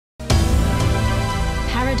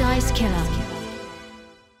Paradise Killer.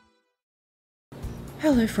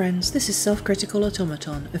 Hello friends, this is Self-Critical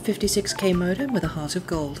Automaton, a 56k modem with a heart of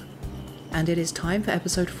gold. And it is time for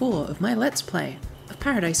episode 4 of my Let's Play of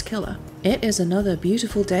Paradise Killer. It is another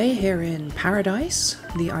beautiful day here in Paradise,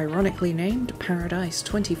 the ironically named Paradise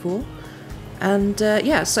 24. And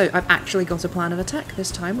yeah, so I've actually got a plan of attack this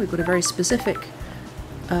time. We've got a very specific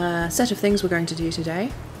set of things we're going to do today.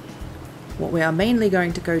 What we are mainly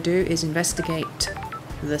going to go do is investigate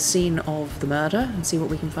the scene of the murder and see what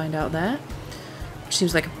we can find out there. Which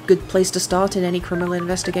seems like a good place to start in any criminal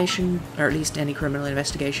investigation, or at least any criminal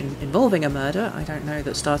investigation involving a murder. I don't know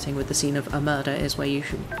that starting with the scene of a murder is where you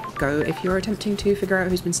should go if you're attempting to figure out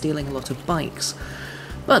who's been stealing a lot of bikes.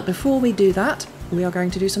 But before we do that, we are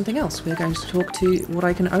going to do something else. We are going to talk to what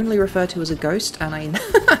I can only refer to as a ghost, and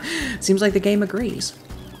seems like the game agrees.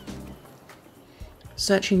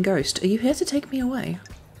 Searching ghost, are you here to take me away?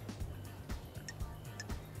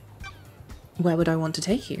 Where would I want to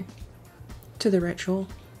take you? To the ritual.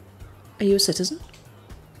 Are you a citizen?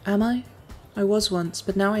 Am I? I was once,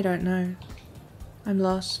 but now I don't know. I'm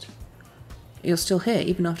lost. You're still here,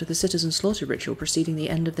 even after the citizen slaughter ritual preceding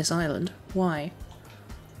the end of this island. Why?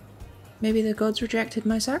 Maybe the gods rejected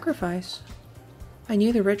my sacrifice. I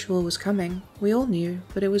knew the ritual was coming. We all knew,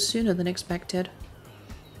 but it was sooner than expected.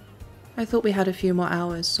 I thought we had a few more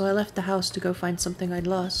hours, so I left the house to go find something I'd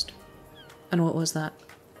lost. And what was that?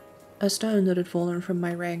 A stone that had fallen from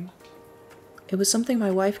my ring. It was something my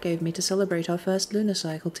wife gave me to celebrate our first lunar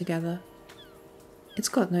cycle together. It's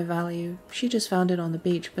got no value. She just found it on the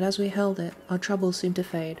beach, but as we held it, our troubles seemed to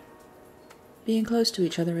fade. Being close to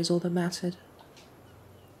each other is all that mattered.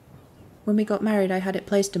 When we got married, I had it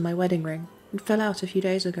placed in my wedding ring. It fell out a few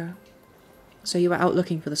days ago. So you were out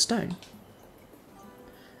looking for the stone?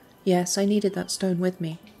 Yes, I needed that stone with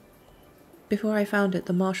me. Before I found it,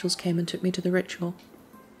 the marshals came and took me to the ritual.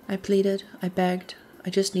 I pleaded, I begged, I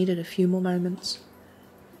just needed a few more moments.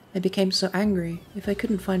 I became so angry. If I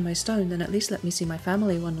couldn't find my stone, then at least let me see my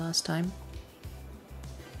family one last time.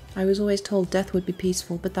 I was always told death would be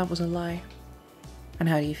peaceful, but that was a lie. And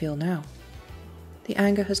how do you feel now? The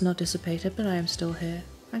anger has not dissipated, but I am still here.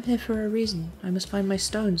 I'm here for a reason. I must find my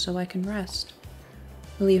stone so I can rest.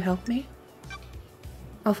 Will you help me?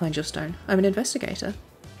 I'll find your stone. I'm an investigator.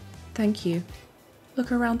 Thank you. Look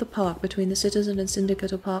around the park between the citizen and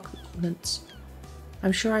syndicate apartments.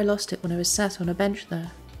 I'm sure I lost it when I was sat on a bench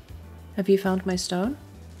there. Have you found my stone?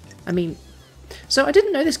 So I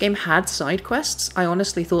didn't know this game had side quests. I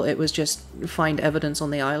honestly thought it was just find evidence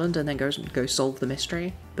on the island and then go solve the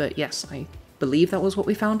mystery. But yes, I believe that was what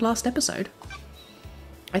we found last episode.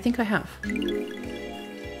 I think I have.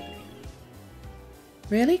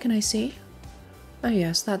 Really? Can I see? Oh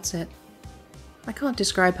yes, that's it. I can't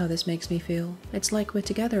describe how this makes me feel. It's like we're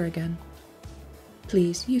together again.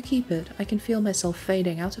 Please, you keep it. I can feel myself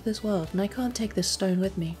fading out of this world, and I can't take this stone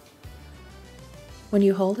with me. When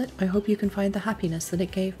you hold it, I hope you can find the happiness that it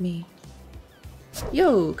gave me.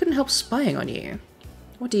 Yo, couldn't help spying on you.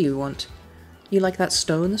 What do you want? You like that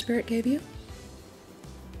stone the spirit gave you?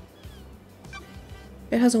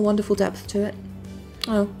 It has a wonderful depth to it.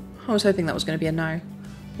 Oh, I was hoping that was going to be a no.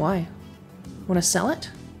 Why? Want to sell it?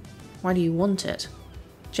 Why do you want it?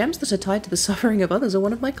 Gems that are tied to the suffering of others are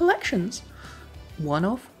one of my collections. One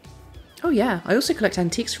of? Oh yeah, I also collect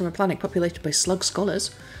antiques from a planet populated by slug scholars.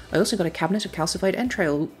 I also got a cabinet of calcified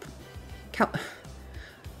entrails,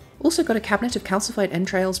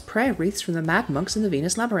 prayer wreaths from the mad monks in the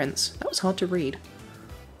Venus labyrinths. That was hard to read.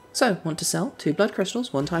 So, want to sell? 2 blood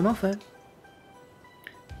crystals, one-time offer.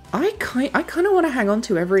 I kind of want to hang on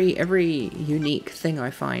to every unique thing I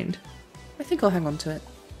find. I think I'll hang on to it.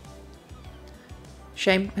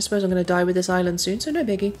 Shame. I suppose I'm going to die with this island soon, so no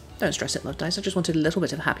biggie. Don't stress it, Love Dice. I just wanted a little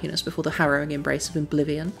bit of happiness before the harrowing embrace of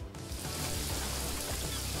oblivion.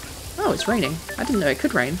 Oh, it's raining. I didn't know it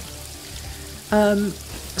could rain.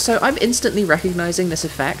 So I'm instantly recognizing this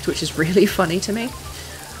effect, which is really funny to me.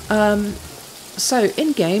 So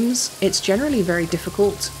in games, it's generally very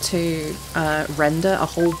difficult to render a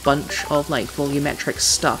whole bunch of like volumetric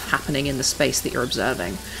stuff happening in the space that you're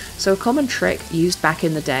observing. So a common trick used back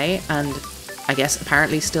in the day, and I guess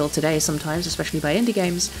apparently still today sometimes, especially by indie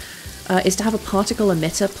games, is to have a particle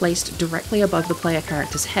emitter placed directly above the player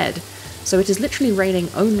character's head. So it is literally raining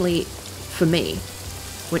only for me,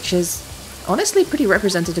 which is honestly pretty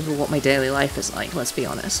representative of what my daily life is like, let's be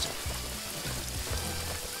honest.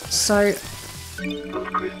 So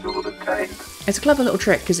it's a clever little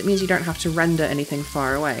trick because it means you don't have to render anything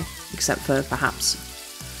far away, except for perhaps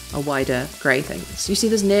a wider grey thing. So you see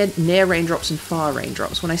there's near raindrops and far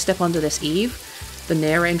raindrops. When I step under this eave, The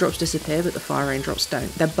near raindrops disappear, but the far raindrops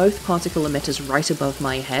don't. They're both particle emitters right above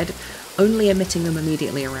my head, only emitting them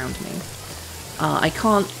immediately around me. I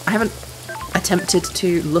haven't attempted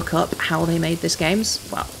to look up how they made this game.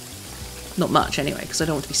 Well, not much anyway, because I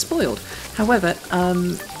don't want to be spoiled. However,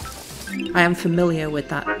 I am familiar with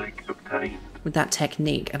that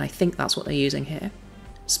technique, and I think that's what they're using here.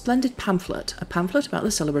 Splendid pamphlet, a pamphlet about the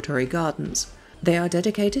celebratory gardens. They are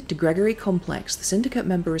dedicated to Gregory Complex, the syndicate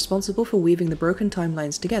member responsible for weaving the broken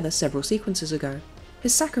timelines together several sequences ago.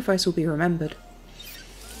 His sacrifice will be remembered.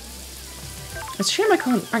 It's a shame I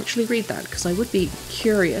can't actually read that, because I would be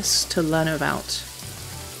curious to learn about...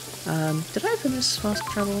 did I open this fast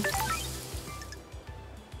travel?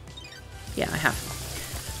 Yeah, I have.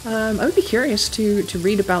 I would be curious to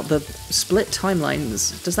read about the split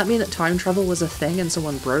timelines. Does that mean that time travel was a thing and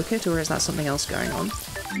someone broke it, or is that something else going on?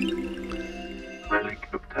 Relic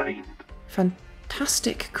obtained.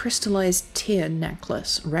 Fantastic crystallized tear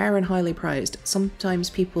necklace, rare and highly prized. Sometimes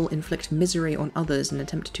people inflict misery on others in an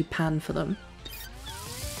attempt to pan for them.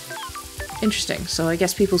 Interesting, so I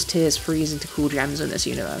guess people's tears freeze into cool gems in this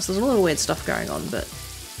universe. There's a lot of weird stuff going on, but...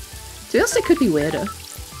 to be honest, it could be weirder.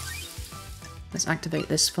 Let's activate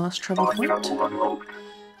this fast travel point. Unlocked.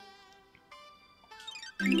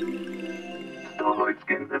 Starlight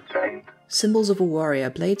skins obtained. Symbols of a warrior,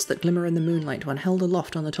 blades that glimmer in the moonlight when held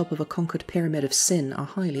aloft on the top of a conquered pyramid of sin, are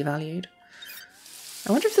highly valued.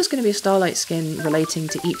 I wonder if there's going to be a Starlight skin relating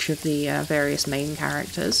to each of the various main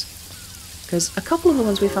characters. Because a couple of the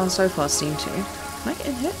ones we found so far seem to. Can I get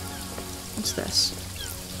in here? What's this?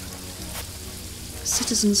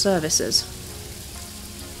 Citizen Services.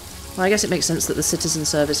 Well, I guess it makes sense that the Citizen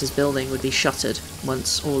Services building would be shuttered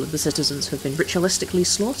once all of the citizens have been ritualistically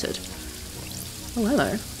slaughtered. Oh,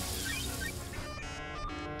 hello.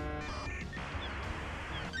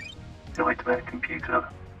 Nightmare computer.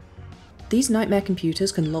 These nightmare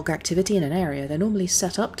computers can log activity in an area. They're normally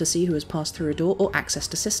set up to see who has passed through a door or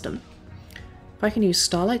accessed a system. If I can use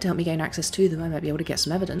Starlight to help me gain access to them, I might be able to get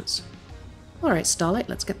some evidence. Alright, Starlight,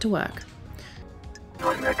 let's get to work.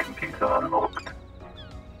 Nightmare computer unlocked.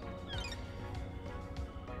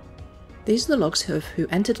 These are the logs of who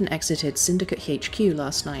entered and exited Syndicate HQ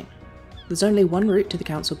last night. There's only one route to the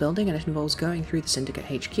Council building, and it involves going through the Syndicate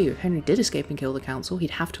HQ. If Henry did escape and kill the Council,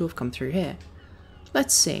 he'd have to have come through here.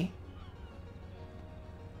 Let's see.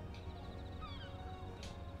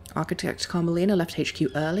 Architect Carmelina left HQ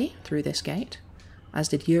early, through this gate. As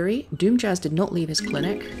did Yuri. Doomjazz did not leave his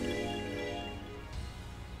clinic.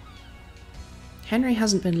 Henry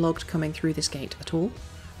hasn't been logged coming through this gate at all.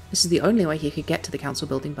 This is the only way he could get to the Council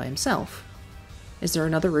building by himself. Is there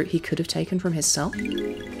another route he could have taken from his cell?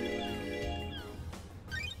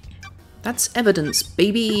 That's evidence,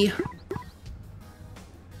 baby!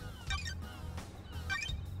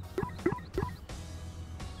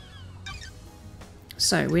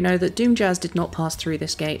 So, we know that Doomjazz did not pass through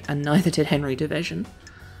this gate, and neither did Henry Division.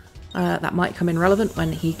 That might come in relevant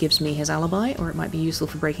when he gives me his alibi, or it might be useful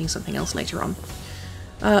for breaking something else later on.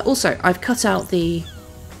 Also, I've cut out the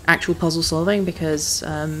actual puzzle solving because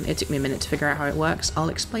it took me a minute to figure out how it works. I'll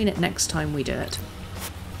explain it next time we do it.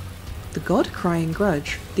 The god Crying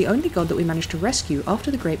Grudge, the only god that we managed to rescue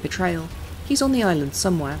after the Great Betrayal. He's on the island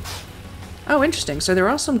somewhere. Oh, interesting. So there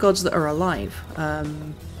are some gods that are alive.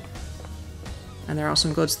 And there are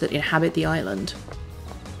some gods that inhabit the island.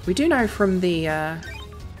 We do know from the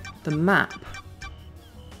map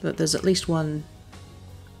that there's at least one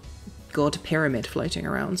god pyramid floating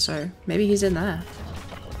around, so maybe he's in there.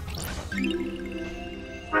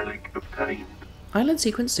 Relic obtained. Island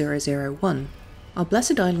Sequence 001. Our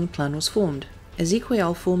Blessed Island plan was formed.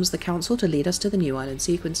 Ezequiel forms the council to lead us to the new island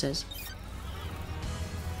sequences.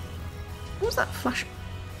 What was that flash?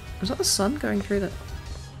 Was that the sun going through the...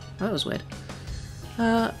 Oh, that was weird.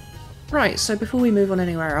 Right, so before we move on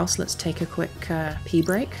anywhere else, let's take a quick pee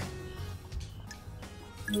break.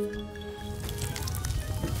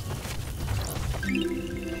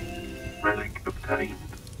 Relic obtained.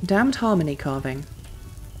 Damned Harmony carving.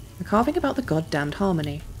 A carving about the god Damned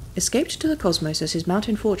Harmony. Escaped to the cosmos as his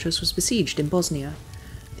mountain fortress was besieged in Bosnia.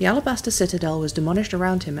 The alabaster citadel was demolished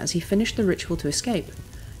around him as he finished the ritual to escape.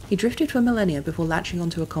 He drifted for millennia before latching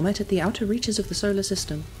onto a comet at the outer reaches of the solar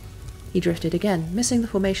system. He drifted again, missing the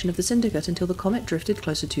formation of the Syndicate until the comet drifted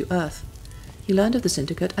closer to Earth. He learned of the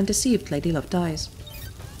Syndicate and deceived Lady Love Dies.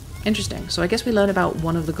 Interesting, so I guess we learn about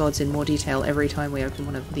one of the gods in more detail every time we open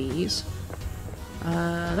one of these.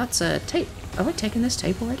 That's a tape. Have I taken this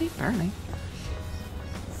tape already? Apparently.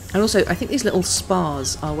 And also, I think these little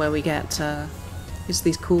spas are where we get,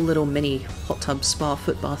 these cool little mini hot tub spa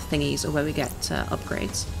foot bath thingies are where we get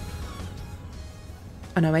upgrades.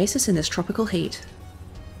 An oasis in this tropical heat.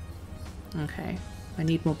 Okay, I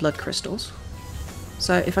need more blood crystals.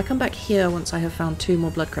 So if I come back here once I have found 2 more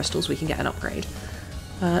blood crystals, we can get an upgrade.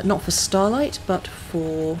 Not for Starlight, but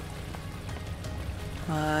for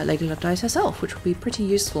Lady Love Dies herself, which will be pretty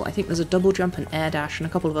useful. I think there's a double jump and air dash and a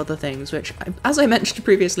couple of other things, which, as I mentioned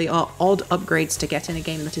previously, are odd upgrades to get in a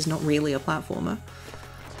game that is not really a platformer.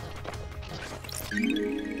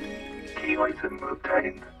 Key item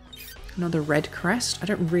obtained. Another red crest. I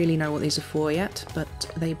don't really know what these are for yet,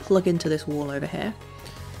 but they plug into this wall over here.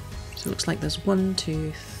 So it looks like there's 1,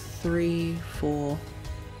 2, 3, 4,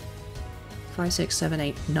 5, 6, 7,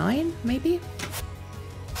 8, 9, maybe?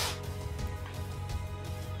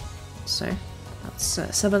 So that's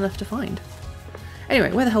 7 left to find.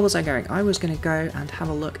 Anyway, where the hell was I going? I was going to go and have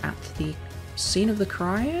a look at the scene of the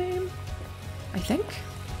crime, I think?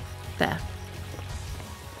 There.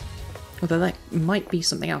 Although that might be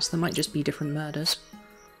something else, there might just be different murders.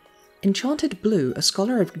 Enchanted Blue, a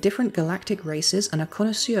scholar of different galactic races and a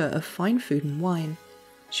connoisseur of fine food and wine.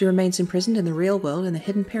 She remains imprisoned in the real world in the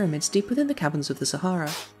hidden pyramids deep within the caverns of the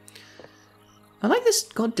Sahara. I like this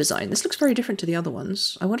god design. This looks very different to the other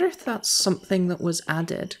ones. I wonder if that's something that was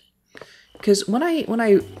added. Because when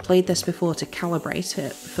I played this before to calibrate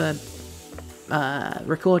it for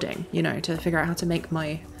recording, you know, to figure out how to make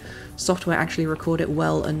my software actually record it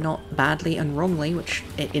well and not badly and wrongly, which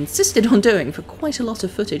it insisted on doing for quite a lot of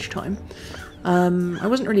footage time. I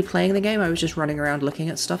wasn't really playing the game, I was just running around looking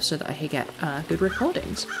at stuff so that I could get good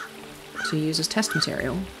recordings to use as test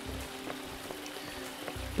material.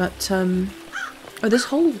 But, oh,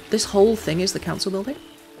 this whole thing is the council building?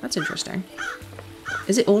 That's interesting.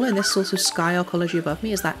 Is it all in this sort of sky arcology above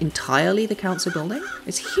me? Is that entirely the council building?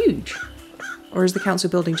 It's huge! Or is the council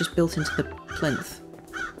building just built into the plinth?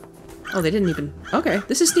 Oh, they didn't even... Okay,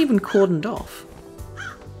 this isn't even cordoned off.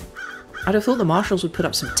 I'd have thought the marshals would put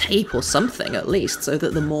up some tape or something, at least, so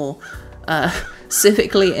that the more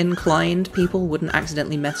civically inclined people wouldn't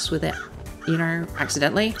accidentally mess with it, you know,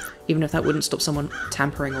 accidentally, even if that wouldn't stop someone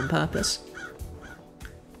tampering on purpose.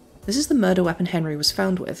 This is the murder weapon Henry was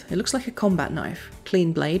found with. It looks like a combat knife.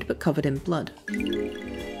 Clean blade, but covered in blood.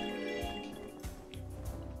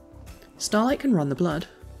 Starlight can run the blood.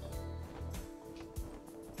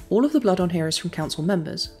 All of the blood on here is from council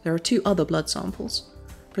members. There are 2 other blood samples,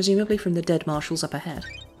 presumably from the dead marshals up ahead.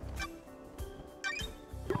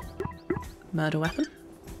 Murder weapon.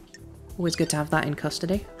 Always good to have that in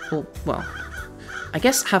custody. Or, well, I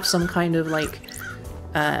guess have some kind of, like,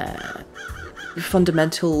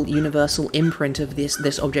 fundamental universal imprint of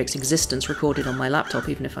this object's existence recorded on my laptop,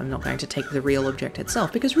 even if I'm not going to take the real object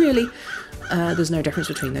itself, because really, there's no difference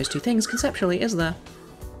between those 2 things conceptually, is there?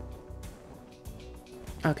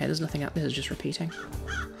 Okay, there's nothing up. This is just repeating.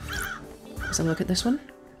 Let's have a look at this one.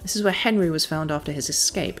 This is where Henry was found after his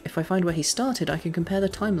escape. If I find where he started, I can compare the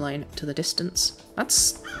timeline to the distance.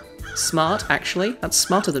 That's smart, actually. That's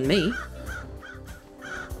smarter than me.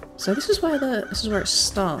 So this is where it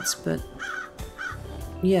starts, but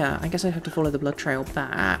yeah, I guess I have to follow the blood trail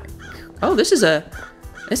back. Oh, this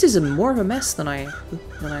is more of a mess than I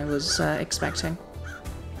was expecting.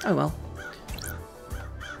 Oh well.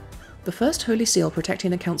 The first Holy Seal protecting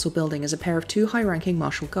the council building is a pair of 2 high-ranking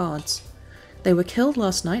martial guards. They were killed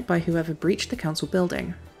last night by whoever breached the council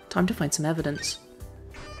building. Time to find some evidence.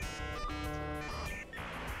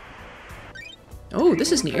 Oh,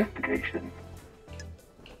 this is new.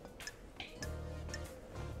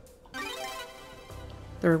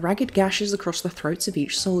 There are ragged gashes across the throats of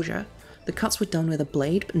each soldier. The cuts were done with a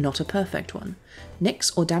blade, but not a perfect one. Nicks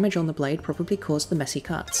or damage on the blade probably caused the messy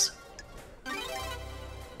cuts.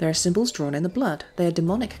 There are symbols drawn in the blood. They are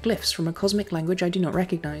demonic glyphs from a cosmic language I do not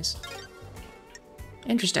recognize.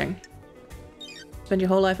 Interesting. Spend your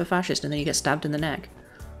whole life a fascist and then you get stabbed in the neck.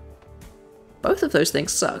 Both of those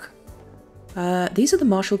things suck. These are the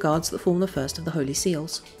martial guards that form the first of the Holy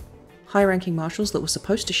Seals. High-ranking marshals that were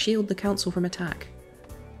supposed to shield the council from attack.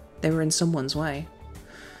 They were in someone's way.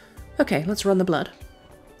 Okay, let's run the blood.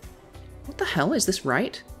 What the hell? Is this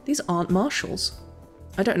right? These aren't marshals.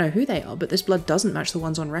 I don't know who they are, but this blood doesn't match the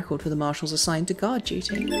ones on record for the marshals assigned to guard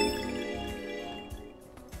duty.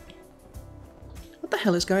 What the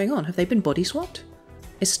hell is going on? Have they been body swapped?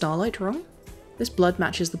 Is Starlight wrong? This blood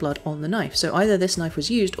matches the blood on the knife, so either this knife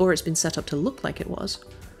was used or it's been set up to look like it was.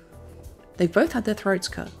 They've both had their throats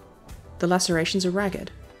cut. The lacerations are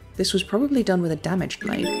ragged. This was probably done with a damaged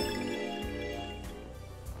blade.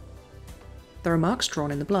 There are marks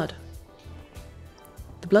drawn in the blood.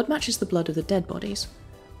 The blood matches the blood of the dead bodies.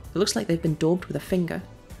 It looks like they've been daubed with a finger.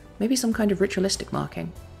 Maybe some kind of ritualistic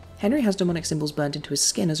marking. Henry has demonic symbols burned into his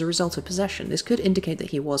skin as a result of possession. This could indicate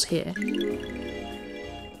that he was here.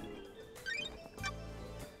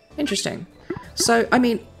 Interesting. So, I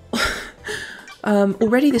mean,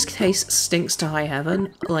 already this case stinks to high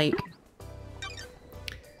heaven. Like,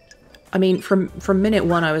 I mean, from minute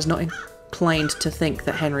one, I was not inclined to think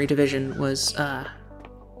that Henry Division was at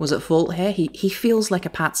fault here. He feels like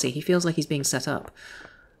a patsy. He feels like he's being set up.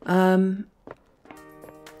 And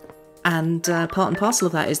part and parcel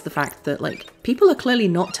of that is the fact that, like, people are clearly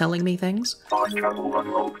not telling me things. Fast travel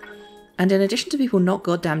unlocked. And in addition to people not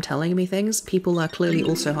goddamn telling me things, people are clearly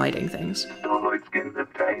also hiding things. Starlight skins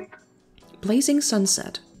obtained. Blazing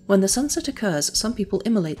sunset. When the sunset occurs, some people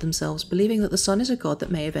immolate themselves, believing that the sun is a god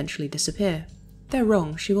that may eventually disappear. They're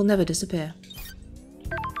wrong. She will never disappear.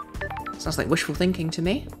 Sounds like wishful thinking to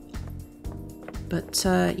me. But,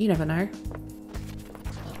 you never know.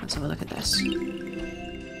 Let's have a look at this.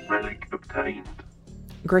 Relic obtained.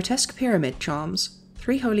 Grotesque pyramid charms.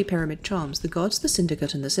 3 holy pyramid charms. The gods, the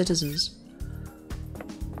syndicate, and the citizens.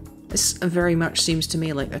 This very much seems to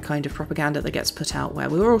me like a kind of propaganda that gets put out where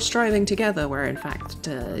we're all striving together, where in fact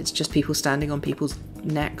it's just people standing on people's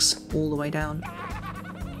necks all the way down.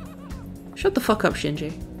 Shut the fuck up,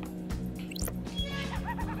 Shinji.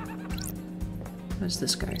 Where's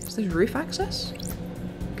this go? Is this roof access?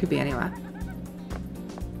 Could be anywhere.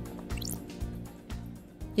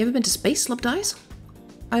 You ever been to space, Slubdice?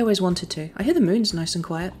 I always wanted to. I hear the moon's nice and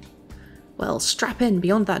quiet. Well, strap in.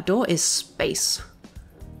 Beyond that door is space.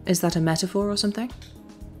 Is that a metaphor or something?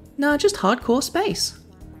 No, just hardcore space.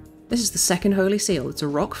 This is the second holy seal. It's a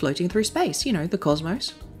rock floating through space. You know, the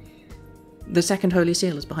cosmos. The second holy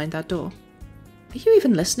seal is behind that door. Are you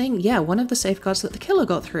even listening? Yeah, one of the safeguards that the killer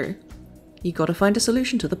got through. You gotta find a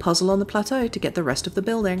solution to the puzzle on the plateau to get the rest of the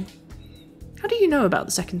building. How do you know about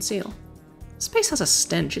the second seal? Space has a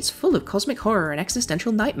stench. It's full of cosmic horror and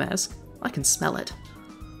existential nightmares. I can smell it.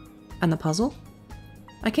 And the puzzle?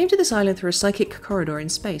 I came to this island through a psychic corridor in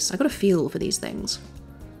space. I got a feel for these things.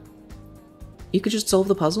 You could just solve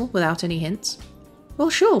the puzzle without any hints?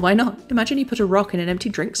 Well, sure, why not? Imagine you put a rock in an empty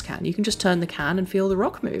drinks can. You can just turn the can and feel the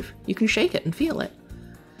rock move. You can shake it and feel it.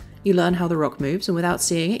 You learn how the rock moves, and without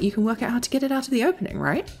seeing it, you can work out how to get it out of the opening,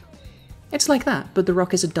 right? It's like that, but the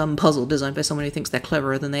rock is a dumb puzzle designed by someone who thinks they're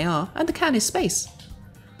cleverer than they are, and the can is space.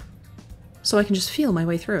 So I can just feel my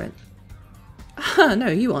way through it. Ah, no,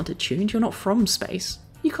 you aren't attuned. You're not from space.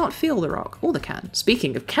 You can't feel the rock, or the can.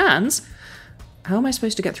 Speaking of cans, how am I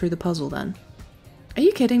supposed to get through the puzzle then? Are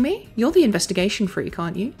you kidding me? You're the investigation freak,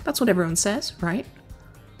 aren't you? That's what everyone says, right?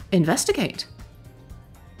 Investigate.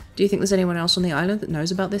 Do you think there's anyone else on the island that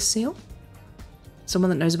knows about this seal? Someone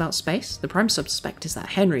that knows about space? The prime suspect is that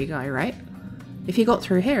Henry guy, right? If he got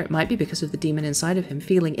through here, it might be because of the demon inside of him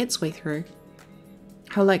feeling its way through.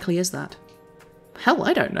 How likely is that? Hell,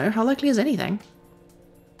 I don't know. How likely is anything?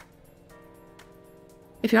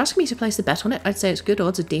 If you're asking me to place a bet on it, I'd say it's good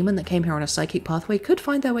odds a demon that came here on a psychic pathway could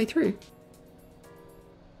find their way through.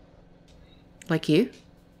 Like you?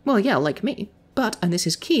 Well, yeah, like me. But, and this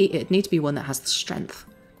is key, it'd need to be one that has the strength.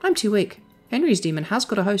 I'm too weak. Henry's demon has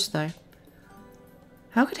got a host, though.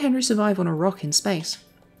 How could Henry survive on a rock in space?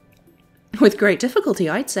 With great difficulty,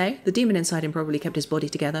 I'd say. The demon inside him probably kept his body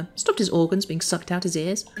together, stopped his organs being sucked out his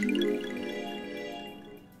ears.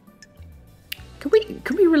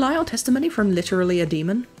 Can we rely on testimony from literally a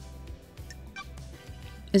demon?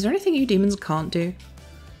 Is there anything you demons can't do?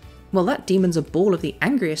 Well, that demon's a ball of the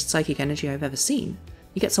angriest psychic energy I've ever seen.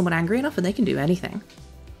 You get someone angry enough and they can do anything.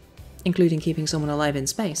 Including keeping someone alive in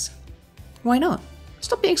space. Why not?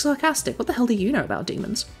 Stop being sarcastic. What the hell do you know about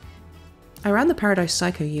demons? I ran the Paradise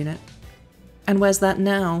Psycho unit. And where's that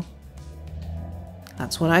now?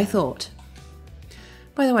 That's what I thought.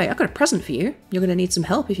 By the way, I've got a present for you. You're going to need some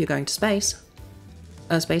help if you're going to space.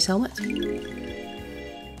 A space helmet?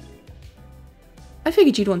 I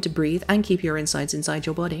figured you'd want to breathe and keep your insides inside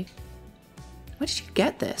your body. Where did you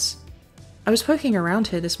get this? I was poking around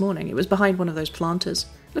here this morning. It was behind one of those planters.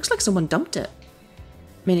 Looks like someone dumped it.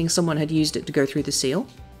 Meaning someone had used it to go through the seal.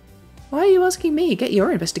 Why are you asking me? Get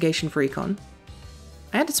your investigation freak on.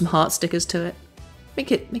 I added some heart stickers to it.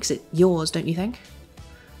 Makes it yours, don't you think?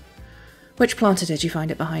 Which planter did you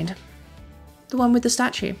find it behind? The one with the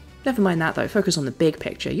statue. Never mind that though, focus on the big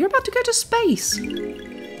picture. You're about to go to space!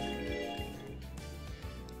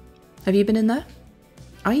 Have you been in there?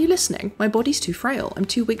 Are you listening? My body's too frail. I'm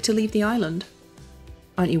too weak to leave the island.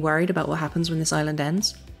 Aren't you worried about what happens when this island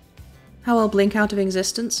ends? How I'll blink out of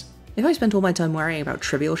existence? If I spent all my time worrying about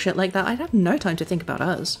trivial shit like that, I'd have no time to think about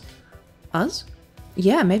us. Us?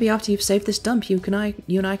 Yeah, maybe after you've saved this dump, you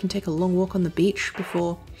and I can take a long walk on the beach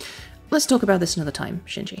before... Let's talk about this another time,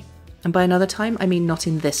 Shinji. And by another time, I mean not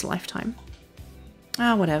in this lifetime.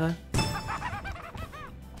 Ah, whatever.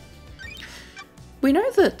 We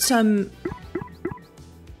know that,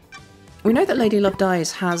 we know that Lady Love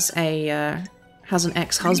Dies has an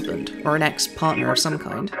ex-husband, or an ex-partner of some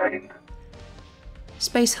kind. Obtained.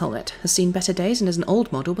 Space helmet. Has seen better days and is an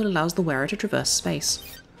old model, but allows the wearer to traverse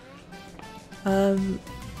space. I'm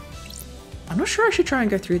not sure I should try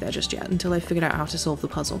and go through there just yet, until I've figured out how to solve the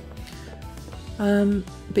puzzle.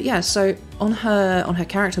 But yeah, so on her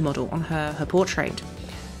character model, on her portrait,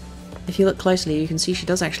 if you look closely, you can see she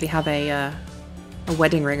does actually have a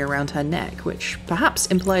wedding ring around her neck, which perhaps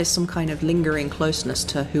implies some kind of lingering closeness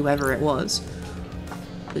to whoever it was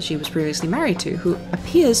that she was previously married to, who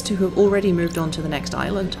appears to have already moved on to the next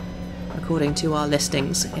island, according to our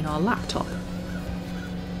listings in our laptop.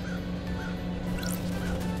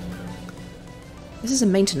 This is a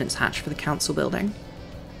maintenance hatch for the council building.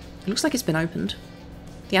 It looks like it's been opened.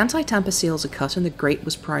 The anti-tamper seals are cut and the grate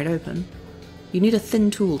was pried open. You need a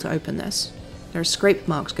thin tool to open this. There are scrape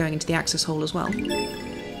marks going into the access hole as well.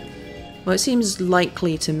 Well, it seems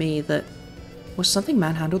likely to me that... Was something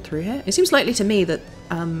manhandled through here? It seems likely to me that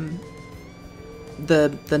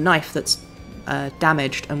the knife that's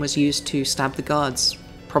damaged and was used to stab the guards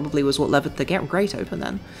probably was what levered the grate open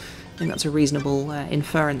then. I think that's a reasonable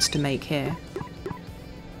inference to make here.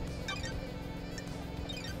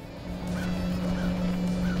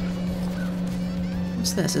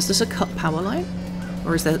 What's this? Is this a cut power line?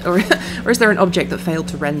 Or is there an object that failed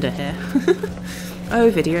to render here? Oh,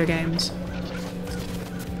 video games.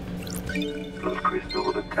 Blood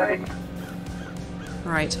crystal obtained.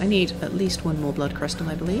 Right, I need at least one more blood crystal,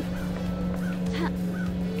 I believe.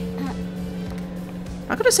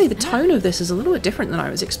 I've got to say, the tone of this is a little bit different than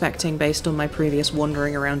I was expecting based on my previous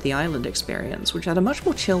wandering around the island experience, which had a much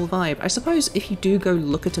more chill vibe. I suppose if you do go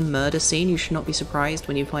look at a murder scene, you should not be surprised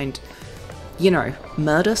when you find, you know,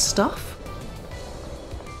 murder stuff.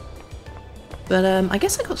 But I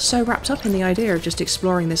guess I got so wrapped up in the idea of just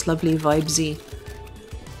exploring this lovely, vibesy,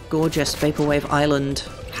 gorgeous Vaporwave Island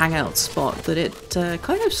hangout spot that it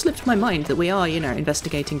kind of slipped my mind that we are, you know,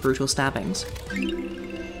 investigating brutal stabbings.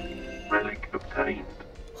 Relic obtained.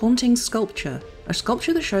 Haunting sculpture. A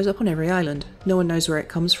sculpture that shows up on every island. No one knows where it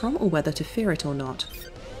comes from or whether to fear it or not.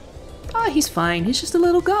 Ah, he's fine. He's just a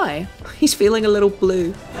little guy. He's feeling a little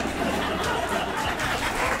blue.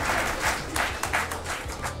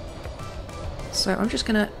 So I'm just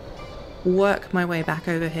gonna work my way back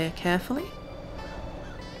over here carefully.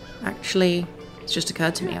 Actually, it's just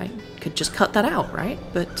occurred to me I could just cut that out, right?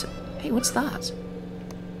 But, hey, what's that?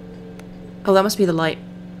 Oh, that must be the light,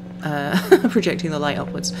 projecting the light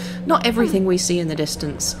upwards. Not everything we see in the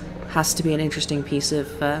distance has to be an interesting piece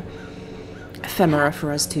of ephemera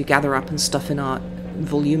for us to gather up and stuff in our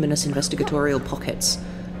voluminous investigatorial pockets.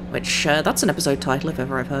 Which, that's an episode title if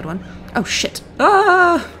ever I've heard one. Oh, shit.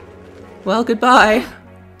 Ah! Well, goodbye.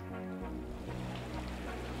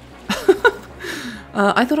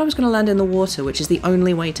 I thought I was going to land in the water, which is the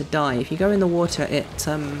only way to die. If you go in the water, it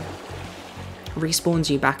respawns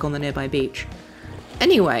you back on the nearby beach.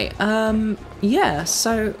 Anyway, yeah,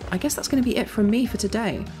 so I guess that's going to be it from me for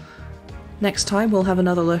today. Next time we'll have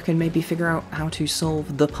another look and maybe figure out how to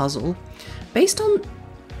solve the puzzle. Based on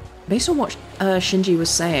what Shinji was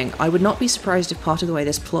saying, I would not be surprised if part of the way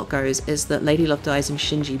this plot goes is that Lady Love Dies and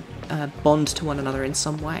Shinji bond to one another in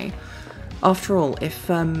some way. After all, if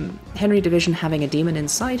Henry Division having a demon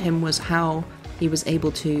inside him was how he was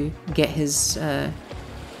able to get his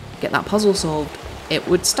get that puzzle solved, it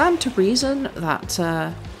would stand to reason that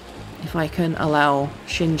if I can allow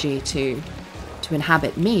Shinji to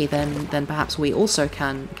inhabit me, then perhaps we also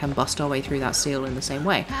can bust our way through that seal in the same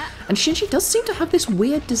way. And Shinji does seem to have this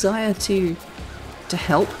weird desire to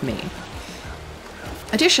help me.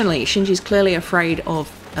 Additionally, Shinji's clearly afraid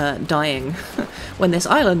of dying when this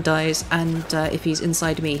island dies, and if he's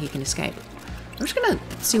inside me, he can escape. I'm just gonna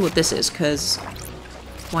see what this is, because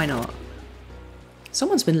why not?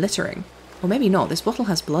 Someone's been littering. Or maybe not, this bottle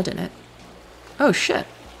has blood in it. Oh shit.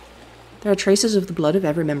 There are traces of the blood of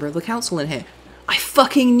every member of the council in here. I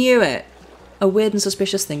fucking knew it! A weird and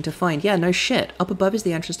suspicious thing to find. Yeah, no shit. Up above is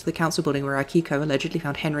the entrance to the council building where Akiko allegedly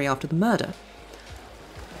found Henry after the murder.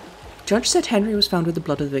 Judge said Henry was found with the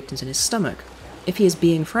blood of the victims in his stomach. If he is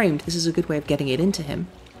being framed, this is a good way of getting it into him.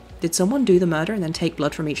 Did someone do the murder and then take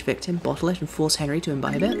blood from each victim, bottle it, and force Henry to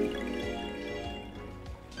imbibe it?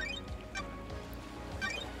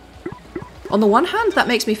 On the one hand, that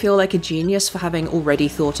makes me feel like a genius for having already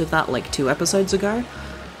thought of that like 2 episodes ago.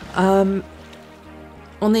 On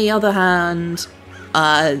the other hand,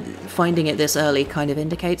 finding it this early kind of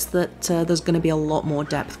indicates that there's going to be a lot more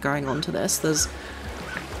depth going on to this.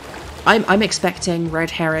 I'm expecting red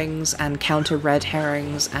herrings and counter red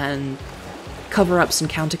herrings and cover-ups and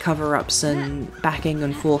counter cover-ups and backing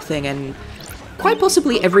and forthing and quite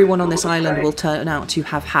possibly everyone on this island will turn out to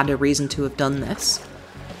have had a reason to have done this.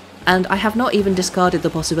 And I have not even discarded the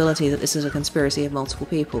possibility that this is a conspiracy of multiple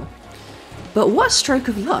people. But what a stroke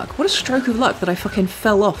of luck. What a stroke of luck that I fucking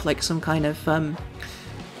fell off like some kind of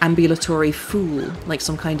ambulatory fool, like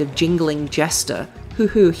some kind of jingling jester. Hoo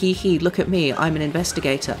hoo, hee hee, look at me, I'm an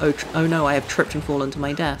investigator. Oh no, I have tripped and fallen to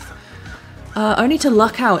my death. Only to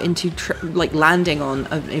luck out into landing on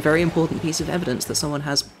a very important piece of evidence that someone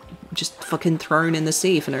has just fucking thrown in the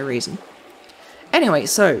sea for no reason. Anyway,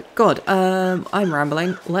 so, God, I'm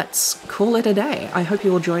rambling. Let's call it a day. I hope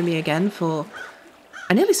you will join me again for...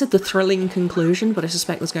 I nearly said the thrilling conclusion, but I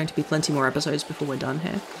suspect there's going to be plenty more episodes before we're done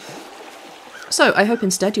here. So, I hope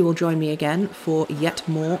instead you will join me again for yet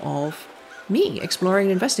more of me exploring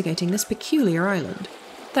and investigating this peculiar island.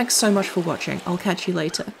 Thanks so much for watching. I'll catch you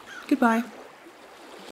later. Goodbye.